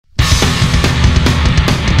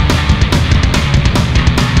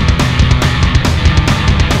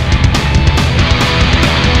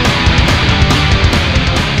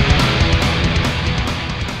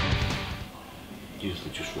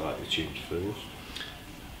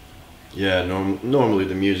Yeah, normally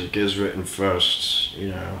the music is written first, you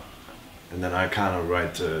know, and then I kind of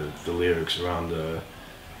write the lyrics around the,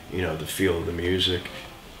 you know, the feel of the music.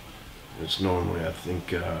 It's normally, I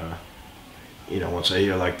think, you know, once I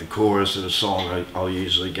hear like the chorus of the song, I'll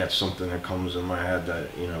usually get something that comes in my head that,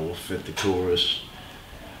 you know, will fit the chorus,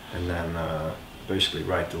 and then basically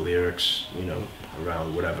write the lyrics, you know,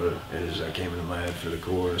 around whatever it is that came into my head for the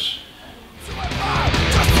chorus.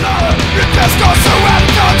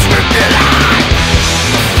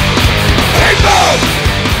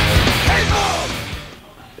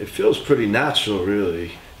 It feels pretty natural,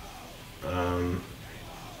 really.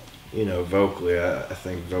 You know, vocally, I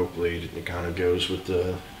think vocally it kind of goes with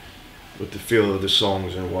the feel of the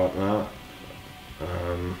songs and whatnot.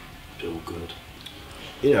 Feel good.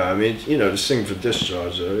 You know, I mean, you know, to sing for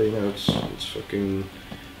Discharge, you know, it's fucking,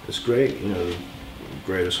 it's great. You know, the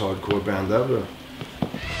greatest hardcore band ever.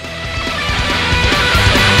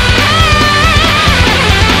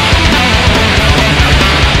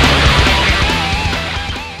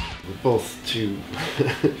 We're both two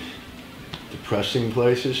depressing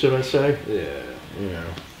places, should I say? Yeah. You know,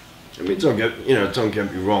 I mean, don't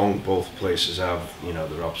get me wrong. Both places have, you know,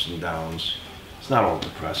 their ups and downs. It's not all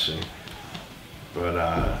depressing, but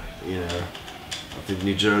you know, I think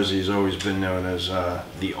New Jersey's always been known as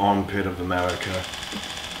the armpit of America.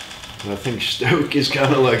 And I think Stoke is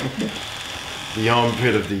kind of like the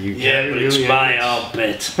armpit of the UK. Yeah, but it's my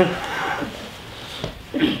armpit.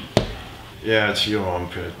 Yeah, it's your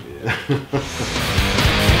armpit. Yeah.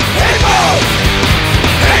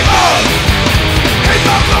 Hey,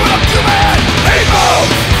 blowing up to my head.